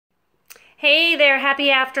Hey there, happy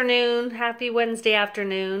afternoon. Happy Wednesday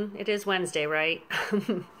afternoon. It is Wednesday, right?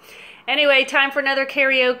 Anyway, time for another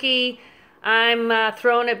karaoke. I'm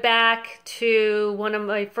throwing it back to one of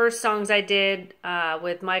my first songs I did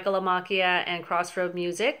with Michael Amakia and Crossroad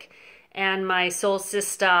Music and my soul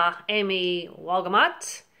sister, Amy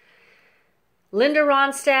Walgamot. Linda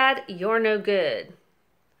Ronstadt, You're No Good.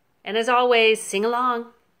 And as always, sing along.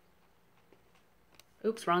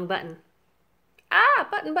 Oops, wrong button. Ah,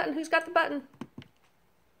 button, who's got the button?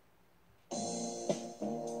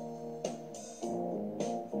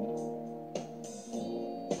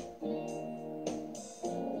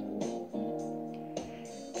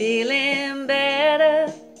 Feeling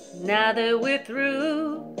better now that we're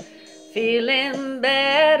through. Feeling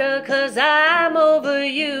better 'cause I'm over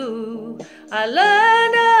you. I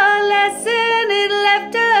learned a lesson, it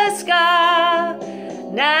left a scar.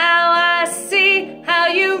 Now I see how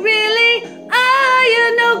you really are.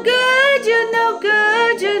 You're no good, you're no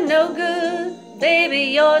good, you're no good. Baby,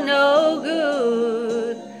 you're no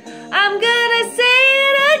good. I'm gonna say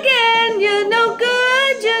it again. You're no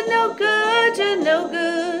good, you're no good, you're no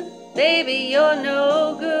good. Baby, you're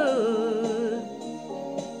no good.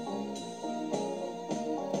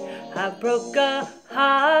 I broke a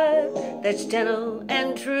heart that's gentle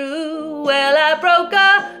and true. Well, I broke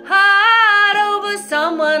a heart over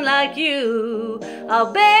someone like you.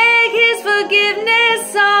 I'll beg his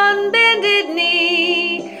forgiveness on bended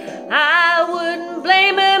knee. I wouldn't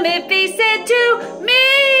blame him if he said to me,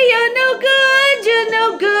 you're no good, you're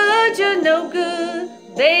no good, you're no good.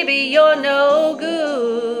 Baby, you're no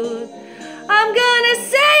good. I'm gonna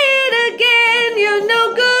say it again. You're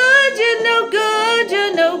no good, you're no good,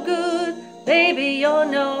 you're no good. Baby, you're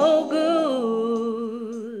no good.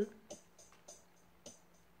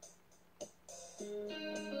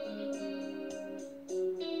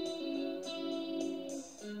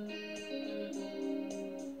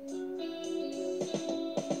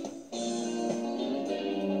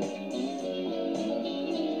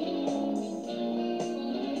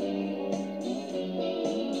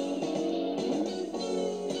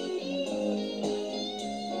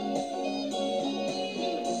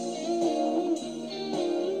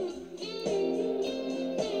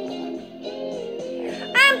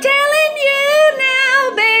 I'm telling you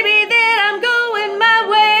now, baby, that I'm going my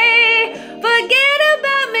way. Forget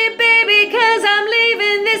about me, baby, 'cause I'm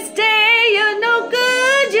leaving this day. You're no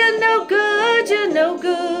good, you're no good, you're no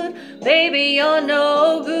good. Baby, you're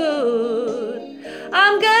no good.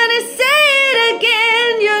 I'm gonna say it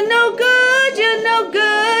again. You're no good, you're no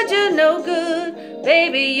good, you're no good.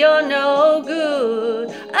 Baby, you're no good.